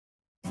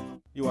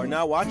You are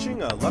now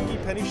watching a Lucky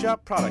Penny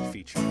Shop product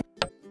feature.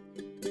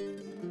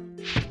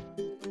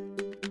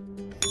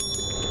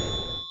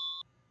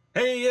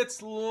 Hey,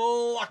 it's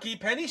Lucky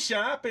Penny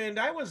Shop, and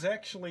I was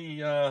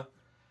actually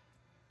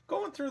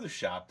going through the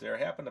shop there. I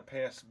happened to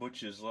pass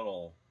Butch's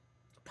little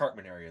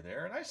apartment area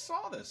there, and I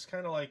saw this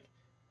kind of like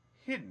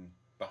hidden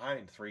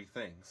behind three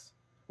things.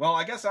 Well,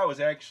 I guess I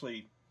was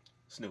actually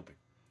snooping.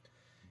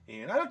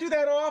 And I don't do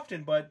that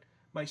often, but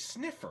my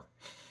sniffer,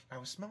 I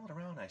was smelling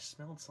around, I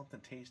smelled something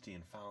tasty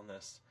and found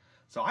this.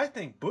 So I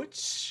think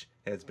Butch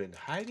has been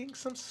hiding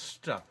some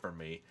stuff for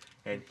me.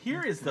 And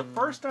here is the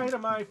first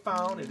item I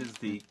found. It is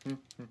the...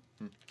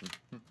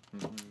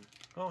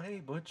 Oh,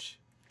 hey, Butch.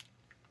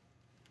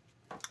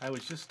 I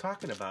was just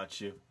talking about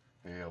you.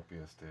 Hey,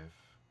 LPS-Dave.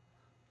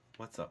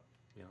 What's up?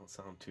 You don't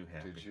sound too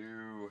happy. Did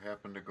you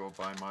happen to go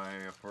by my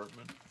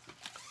apartment?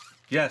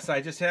 Yes,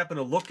 I just happened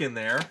to look in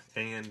there,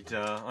 and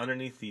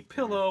underneath the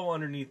pillow,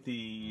 underneath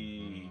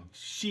the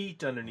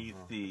sheet, underneath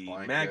the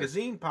blanket,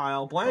 magazine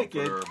pile,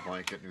 blanket,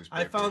 newspapers.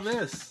 I found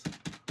this.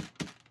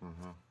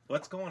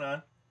 What's going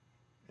on?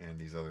 And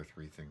these other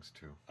three things,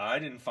 too. I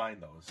didn't find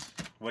those.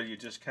 What, you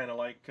just kind of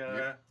like...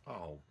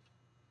 Oh.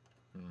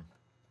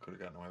 Could have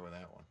gotten away with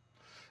that one.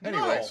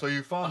 Anyway, No. so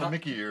you found the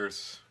Mickey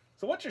ears.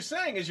 So what you're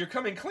saying is you're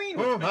coming clean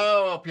with me.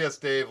 Oh,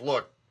 LPS-Dave,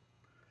 look.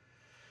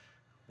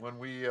 When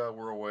we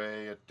were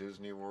away at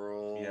Disney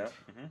World, Yeah.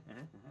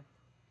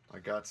 I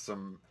got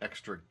some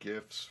extra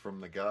gifts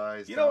from the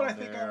guys. You know what I down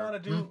think there. I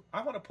want to do?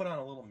 I want to put on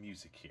a little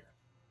music here.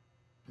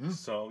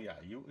 So, yeah,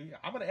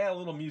 I'm going to add a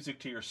little music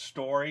to your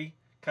story.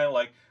 Kind of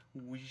like...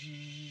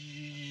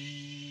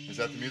 Is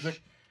that the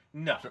music?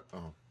 No.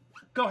 Oh.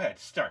 Go ahead,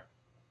 start.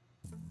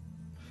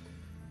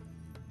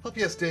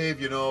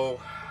 LPS-Dave, you know,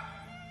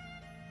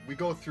 we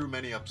go through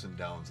many ups and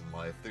downs in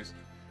life.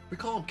 We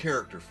call them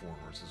character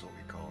formers, is what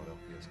we call it,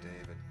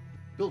 LPS-Dave. It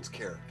builds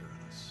character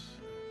in us.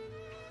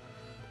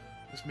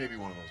 This may be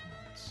one of those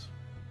moments.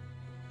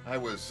 I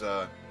was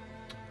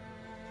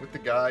with the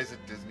guys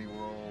at Disney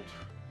World.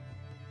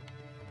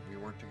 We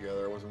weren't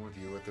together. I wasn't with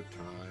you at the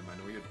time. I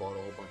know you had bought a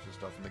whole bunch of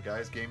stuff, and the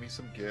guys gave me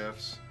some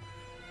gifts.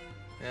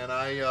 And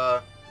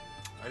I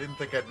didn't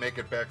think I'd make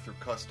it back through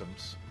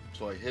customs,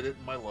 so I hid it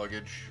in my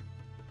luggage.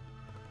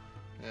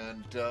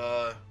 And,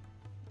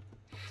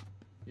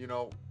 you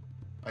know,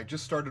 I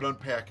just started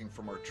unpacking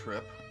from our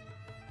trip,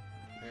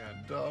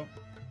 and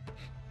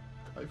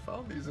I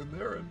found these in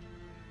there, and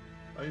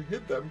I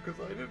hid them because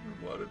I didn't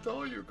want to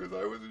tell you because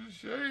I was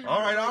ashamed. All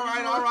right.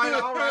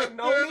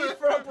 No need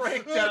for a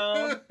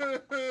breakdown.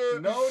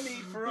 No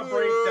need for a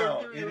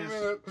breakdown.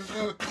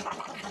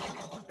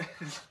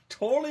 It's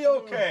totally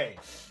okay.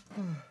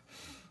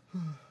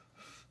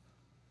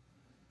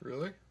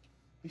 Really?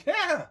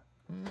 Yeah.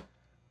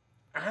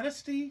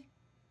 Honesty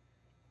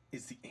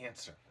is the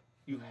answer.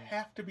 You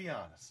have to be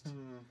honest.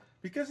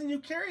 Because then you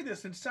carry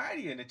this inside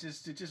you, and it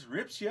just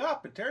rips you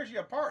up and tears you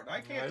apart. And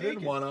I can't take it. I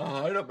didn't want to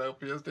hide them,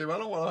 LPS-Dave. I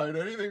don't want to hide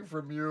anything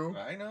from you.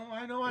 I know.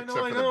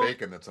 Except for the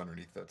bacon that's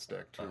underneath that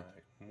stack, too. All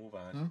right, move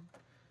on.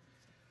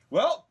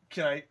 Well,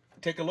 can I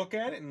take a look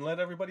at it and let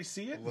everybody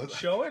see it and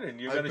show it?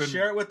 And you're going to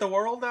share it with the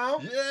world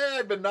now? Yeah,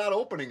 I've been not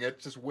opening it,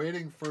 just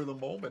waiting for the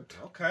moment.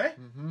 Okay.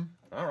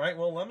 All right,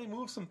 well, let me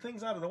move some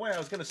things out of the way. I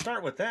was going to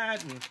start with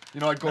that. And you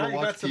know, I'd go to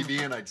watch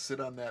TV, and I'd sit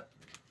on that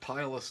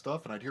pile of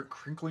stuff, and I'd hear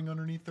crinkling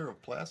underneath there of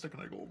plastic,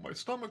 and I'd go, my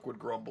stomach would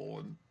grumble.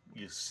 And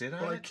you sit on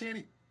but it? I can't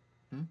eat.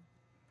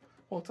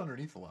 Well, it's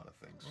underneath a lot of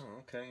things. Oh,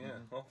 okay, yeah,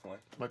 hopefully.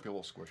 Might be a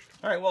little squished.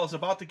 All right, well, I was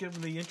about to give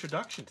them the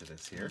introduction to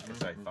this here,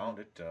 because I found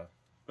it.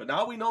 But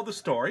now we know the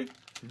story.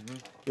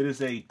 It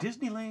is a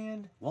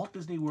Disneyland, Walt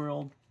Disney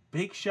World,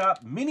 Bake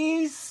Shop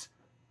Minis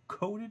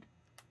coated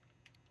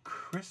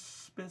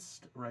Krispies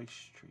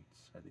rice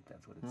treats. I think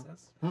that's what it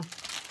says.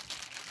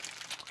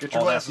 Get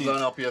your glasses on,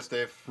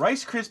 LPS-Dave.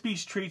 Rice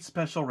Krispies treat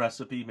special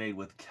recipe made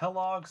with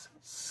Kellogg's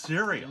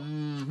cereal.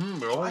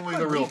 But only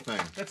the real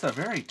thing. That's a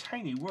very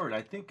tiny word.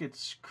 I think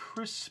it's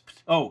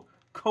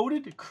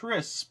coated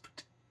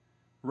crisped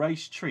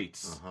rice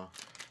treats.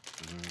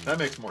 That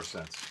makes more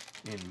sense.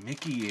 In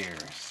Mickey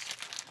ears.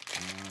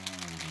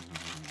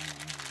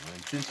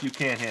 And since you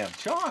can't have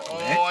chocolate...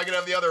 Oh, I can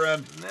have the other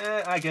end.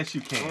 Nah, I guess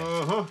you can.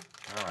 All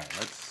right,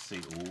 let's see.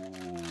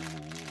 Ooh.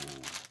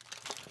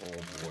 Oh,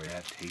 boy,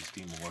 that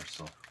tasty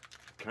morsel.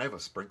 Can I have a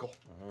sprinkle?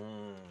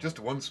 Just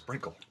one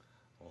sprinkle.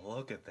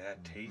 Look at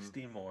that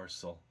tasty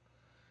morsel.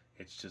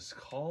 It's just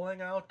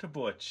calling out to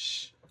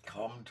Butch.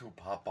 Come to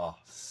Papa.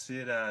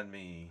 Sit on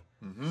me.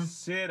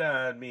 Sit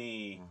on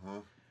me.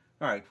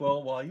 All right,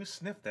 well, while you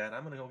sniff that,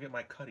 I'm going to go get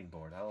my cutting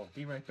board. I'll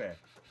be right back.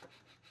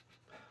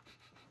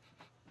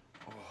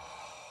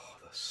 Oh,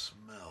 the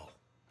smell.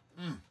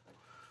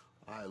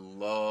 I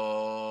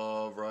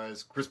love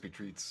Rice Krispie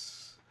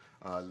treats.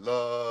 I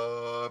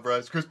love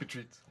Rice Krispie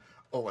treats.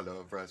 Oh, I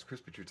love Rice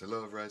Krispie treats. I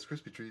love Rice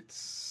Krispie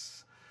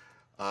treats.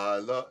 I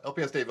love...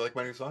 LPS-Dave, you like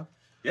my new song?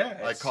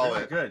 Yeah, I call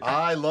it good.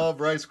 I love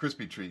Rice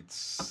Krispie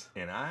treats.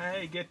 And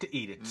I get to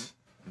eat it.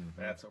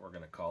 That's what we're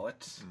going to call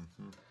it.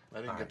 I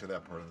didn't get to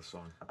that part of the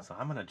song. So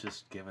I'm going to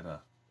just give it a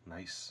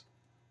nice,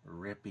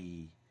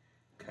 rippy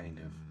kind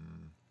of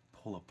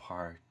pull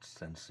apart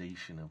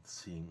sensation of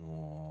seeing,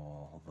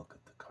 oh, look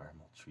at the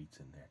caramel treats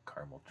in there.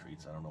 Caramel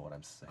treats, I don't know what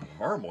I'm saying.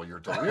 Caramel, you're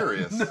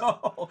delirious.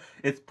 No,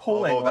 it's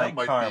pulling Although like that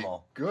might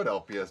caramel. be good,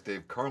 LPS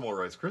Dave. Caramel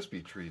Rice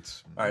Krispie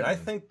treats. All right, I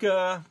think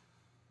I'll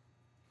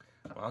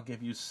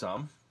give you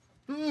some.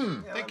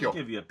 Thank you. I'll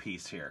give you a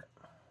piece here.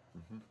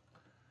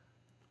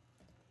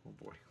 Oh,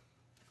 boy.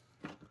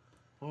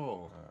 Oh,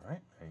 All right,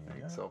 there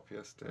you thanks, go.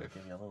 LPS I'll Dave.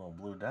 give you a little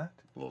blue dot.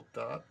 Little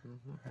dot.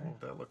 Oh,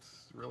 that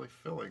looks really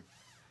filling.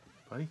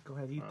 Buddy, go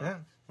ahead and eat that.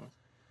 All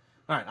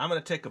right, I'm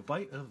going to take a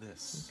bite of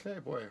this. Okay,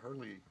 boy, I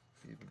hardly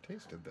even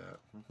tasted that.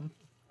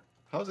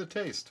 How's it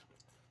taste?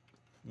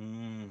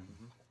 It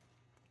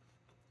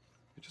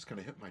just kind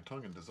of hit my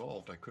tongue and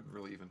dissolved. I couldn't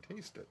really even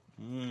taste it.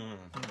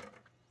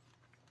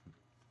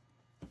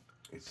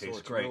 It So tastes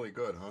it's great. really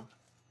good, huh?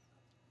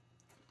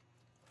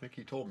 I think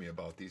he told me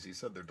about these. He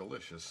said they're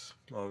delicious.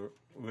 Oh,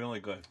 really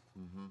good.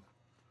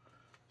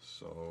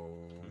 So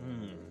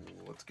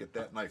let's get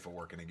that knife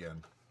a-working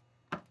again.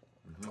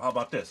 How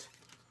about this?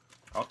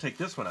 I'll take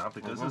this one out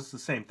because it's the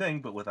same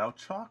thing, but without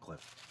chocolate.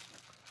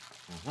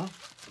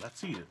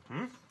 Let's eat it.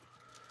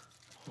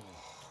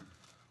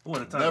 Oh,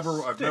 and it's on a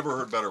I've stick. never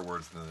heard better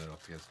words than that,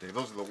 LPS Dave.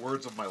 Those are the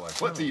words of my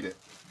life. Let's eat it.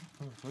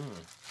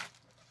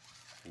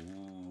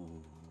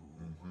 Ooh.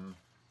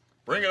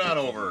 Bring it on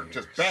over.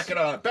 Just back it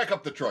on. Back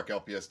up the truck,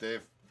 LPS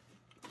Dave.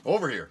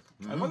 Over here.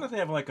 I wonder if they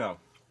have like a...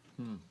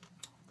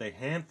 They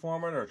hand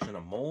form it or it's in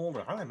a mold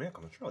or how do they make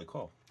them? It's really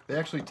cool. They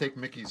actually take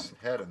Mickey's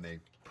head and they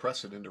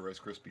press it into Rice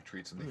Krispie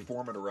treats and they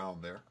form it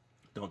around there.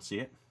 Don't see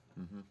it.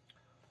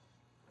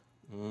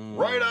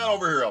 Right on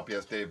over here,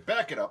 LPS Dave.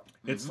 Back it up.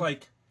 It's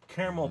like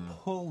caramel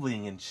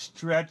pulling and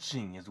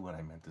stretching is what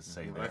I meant to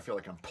say I there. feel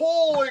like I'm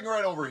pulling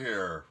right over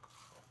here.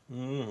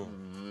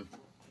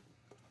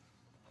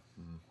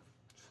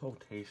 So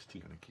tasty.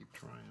 Gonna keep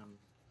trying.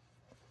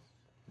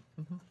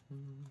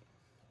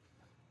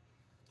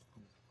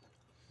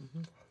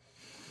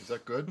 Is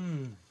that good?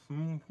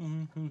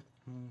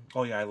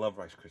 Oh yeah, I love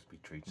Rice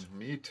Krispie treats.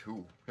 Me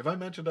too. Have I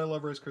mentioned I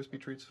love Rice Krispie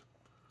treats?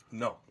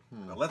 No.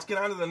 Now let's get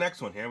on to the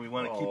next one here. We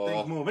want to keep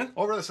things moving.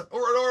 Over this.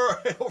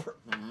 Over.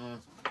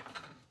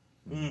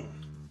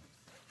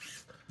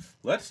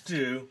 Let's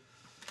do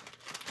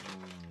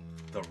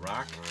the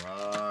rock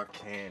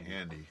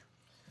candy.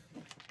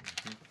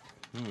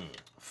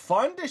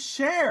 fun to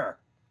share.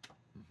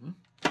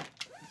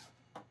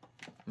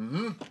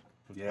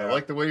 Yeah. I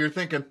like the way you're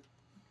thinking.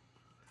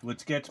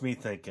 Which gets me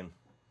thinking.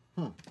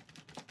 I'm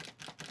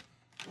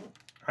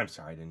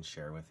sorry I didn't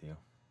share with you.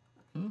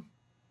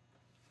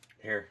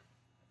 Here.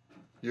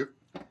 You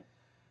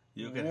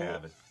can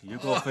have it. You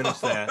go finish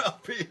that.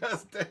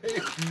 LPS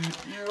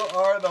Dave, you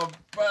are the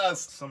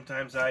best.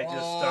 Sometimes I just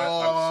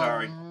I'm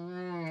sorry.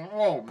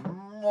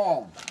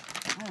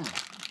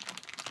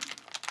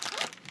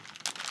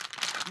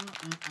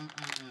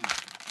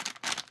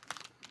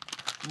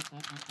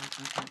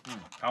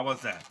 How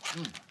was that?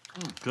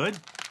 Good?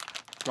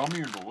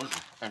 Gummy and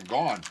delicious. And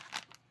gone.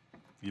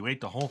 You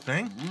ate the whole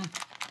thing?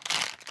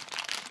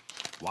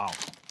 Wow.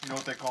 You know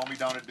what they call me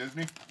down at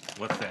Disney?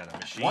 What's that, a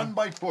machine? One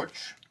Bite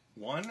Butch.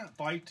 One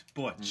Bite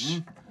Butch.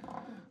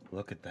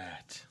 Look at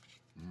that.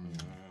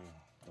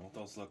 Don't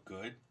those look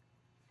good?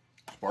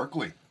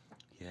 Sparkly.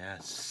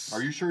 Yes.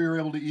 Are you sure you're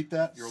able to eat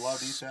that? You're allowed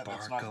to eat that?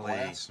 That's not Sparkly.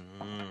 glass?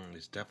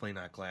 It's definitely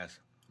not glass.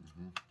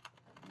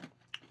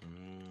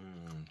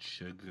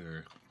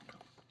 Sugar.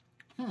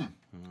 I'm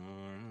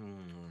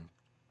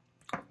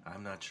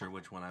not sure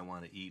which one I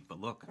want to eat, but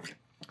look,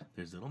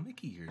 there's little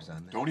Mickey ears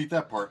on there. Don't eat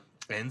that part.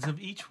 Ends of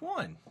each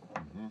one.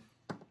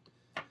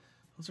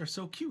 Those are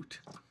so cute.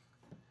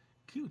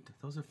 Cute.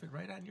 Those will fit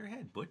right on your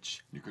head,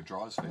 Butch. You could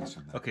draw his face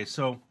in that. Okay,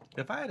 so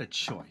if I had a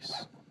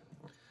choice,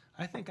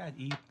 I think I'd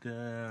eat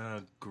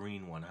the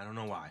green one. I don't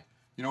know why.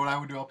 You know what I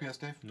would do, LPS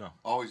Dave? No.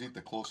 Always eat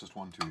the closest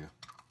one to you.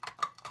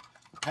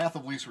 The path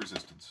of least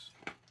resistance.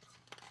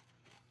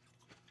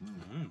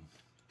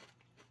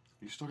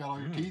 You still got all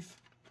your teeth?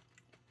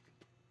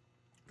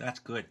 That's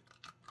good.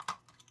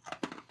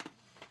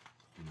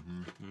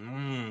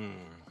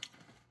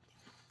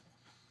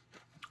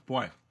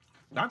 Boy,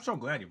 I'm so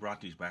glad you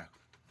brought these back.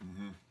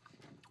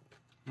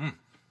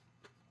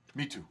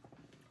 Me too.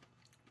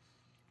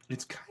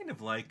 It's kind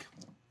of like,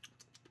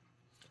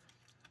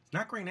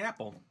 not green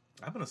apple.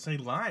 I'm going to say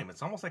lime.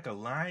 It's almost like a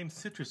lime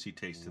citrusy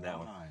taste to that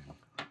one.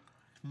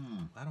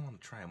 I don't want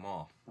to try them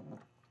all.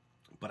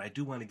 But I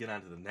do want to get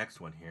on to the next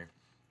one here.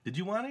 Did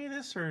you want any of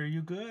this, or are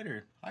you good?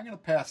 Or I'm going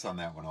to pass on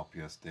that one,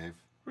 LPS Dave.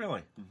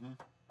 really?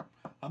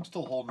 I'm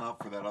still holding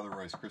out for that other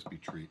Rice Krispie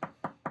treat.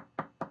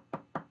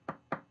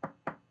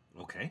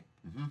 Okay.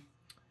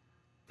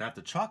 Not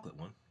the chocolate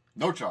one.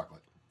 No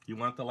chocolate. You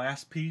want the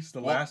last piece?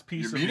 The What? last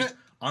piece You of mean the it?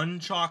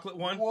 unchocolate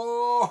one?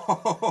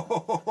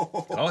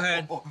 Whoa! Go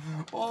ahead.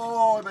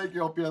 Oh, thank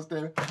you, LPS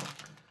Dave.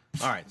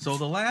 All right. So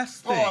the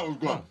last thing. that was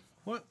good. Oh,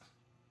 what?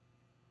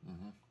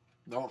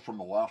 That was from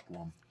the last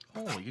one.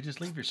 Oh, you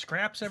just leave your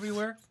scraps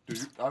everywhere? Did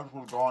you? That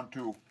was gone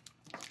too.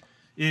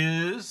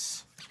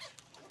 Is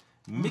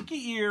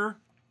Mickey ear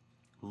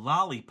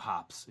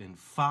Lollipops in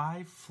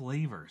 5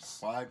 flavors.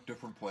 5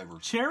 different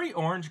flavors. Cherry,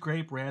 orange,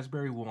 grape,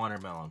 raspberry,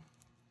 watermelon.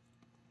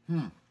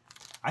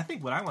 I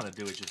think what I want to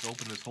do is just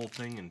open this whole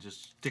thing and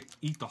just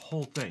eat the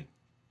whole thing.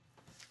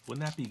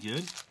 Wouldn't that be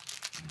good?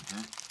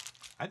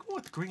 I go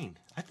with green.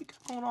 I think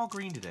I'm going all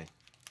green today.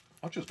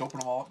 I'll just open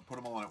them all up and put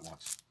them all in at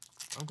once.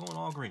 I'm going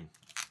all green.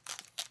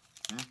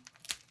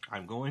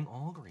 I'm going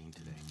all green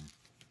today.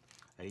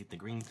 I ate the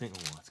green thing.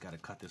 Oh, it's got to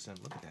cut this in.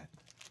 Look at that.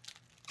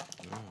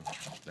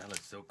 That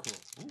looks so cool.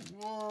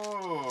 Ooh.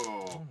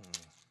 Whoa.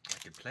 I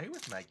could play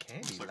with my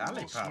candy. Looks like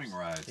Lollipops. a little swing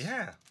rides.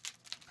 Yeah.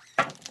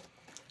 All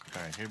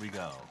right, here we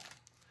go.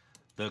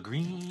 The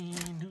green.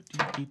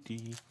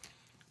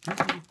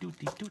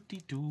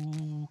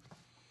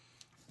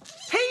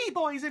 Hey,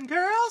 boys and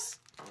girls.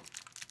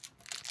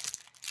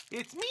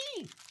 It's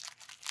me,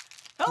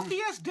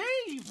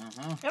 LPS-Dave, and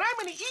I'm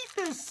going to eat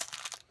this.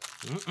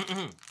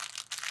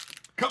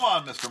 Come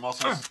on, Mr.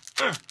 Muscles.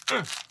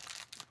 I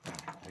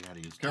got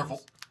to use Careful.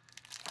 those.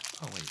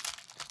 Oh, wait.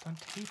 Just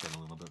untape it a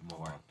little bit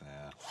more. Like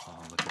that.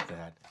 Oh, look at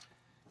that.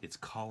 It's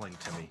calling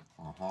to me.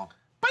 Uh-huh.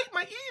 Bite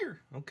my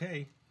ear.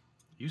 Okay.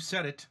 You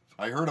said it.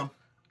 I heard him.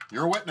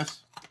 You're a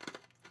witness.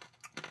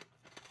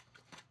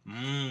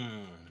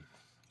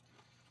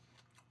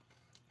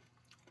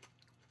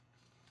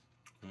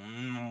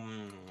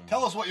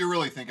 Tell us what you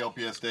really think,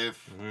 LPS-Dave.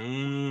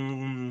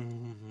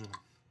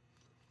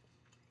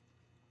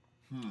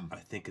 I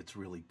think it's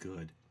really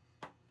good.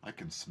 I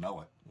can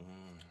smell it.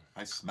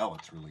 I smell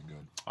it's really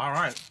good. All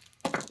right.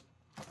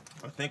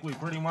 I think we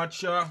pretty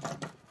much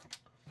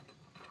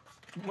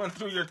went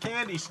through your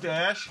candy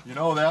stash. You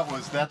know, that's the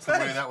way Thanks,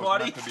 that was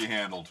buddy. meant to be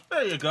handled.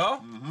 There you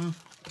go.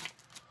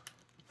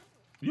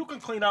 You can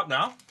clean up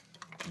now.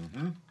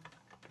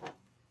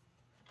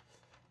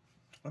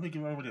 Let me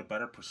give everybody a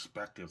better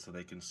perspective so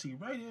they can see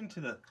right into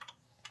the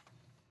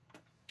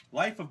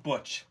life of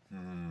Butch.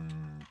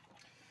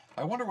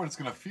 I wonder what it's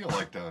going to feel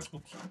like to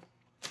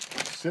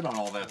sit on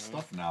all that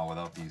stuff now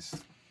without these...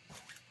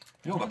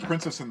 You know the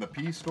Princess and the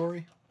Pea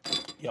story?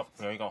 Yep,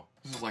 there you go.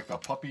 This is like the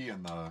puppy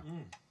and the...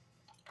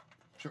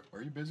 Sure.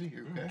 Are you busy?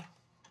 You okay?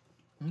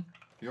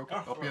 You okay?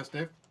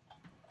 LPS-Dave?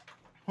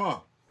 Huh.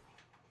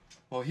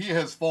 Well, he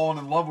has fallen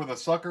in love with a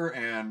sucker,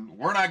 and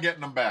we're not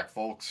getting him back,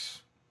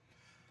 folks.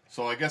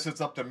 So I guess it's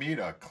up to me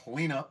to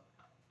clean up,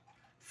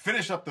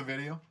 finish up the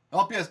video.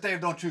 LPS-Dave,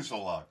 don't chew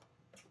so loud.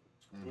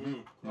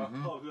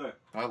 Oh, good.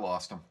 I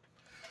lost him.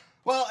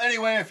 Well,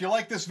 anyway, if you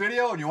like this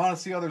video and you want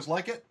to see others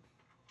like it,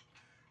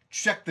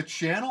 check the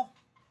channel.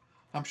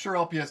 I'm sure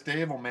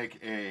LPS-Dave will make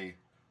a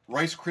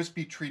Rice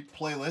Krispie treat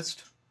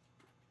playlist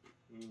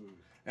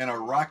and a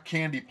rock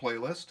candy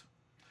playlist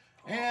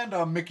and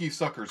a Mickey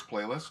Suckers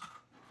playlist.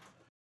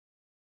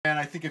 And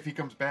I think if he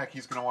comes back,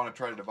 he's going to want to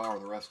try to devour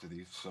the rest of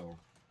these. So,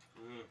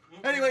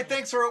 anyway,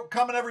 thanks for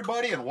coming,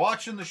 everybody, and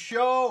watching the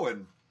show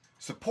and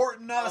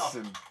supporting us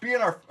and being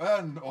our...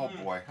 oh,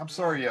 boy. I'm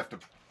sorry you have to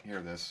hear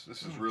this.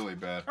 This is really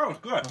bad. Oh, it's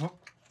good.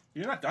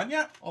 You're not done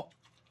yet? Oh.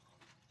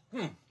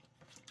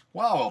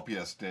 Wow,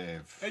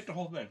 LPS-Dave. Ate the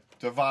whole thing.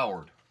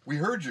 Devoured. We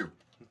heard you.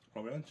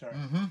 Oh, really? Sorry.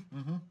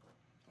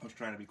 I was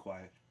trying to be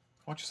quiet.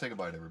 Why don't you say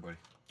goodbye to everybody?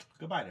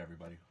 Goodbye to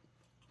everybody.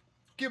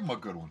 Give them a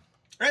good one.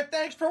 And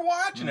thanks for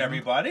watching,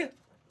 everybody.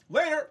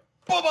 Later.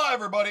 Bye-bye,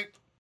 everybody.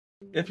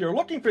 If you're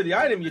looking for the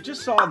item you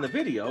just saw in the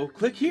video,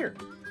 click here.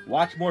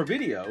 Watch more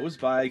videos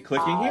by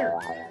clicking here.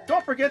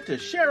 Don't forget to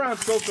share on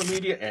social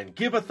media and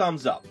give a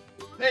thumbs up.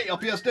 Hey,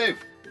 LPS-Dave.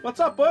 What's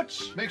up,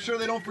 Butch? Make sure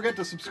they don't forget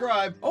to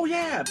subscribe. Oh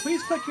yeah,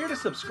 please click here to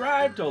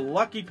subscribe to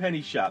Lucky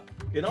Penny Shop.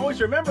 And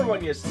always remember,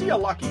 when you see a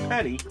lucky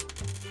penny,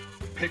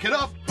 Pick it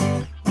up.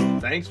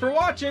 thanks for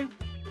watching.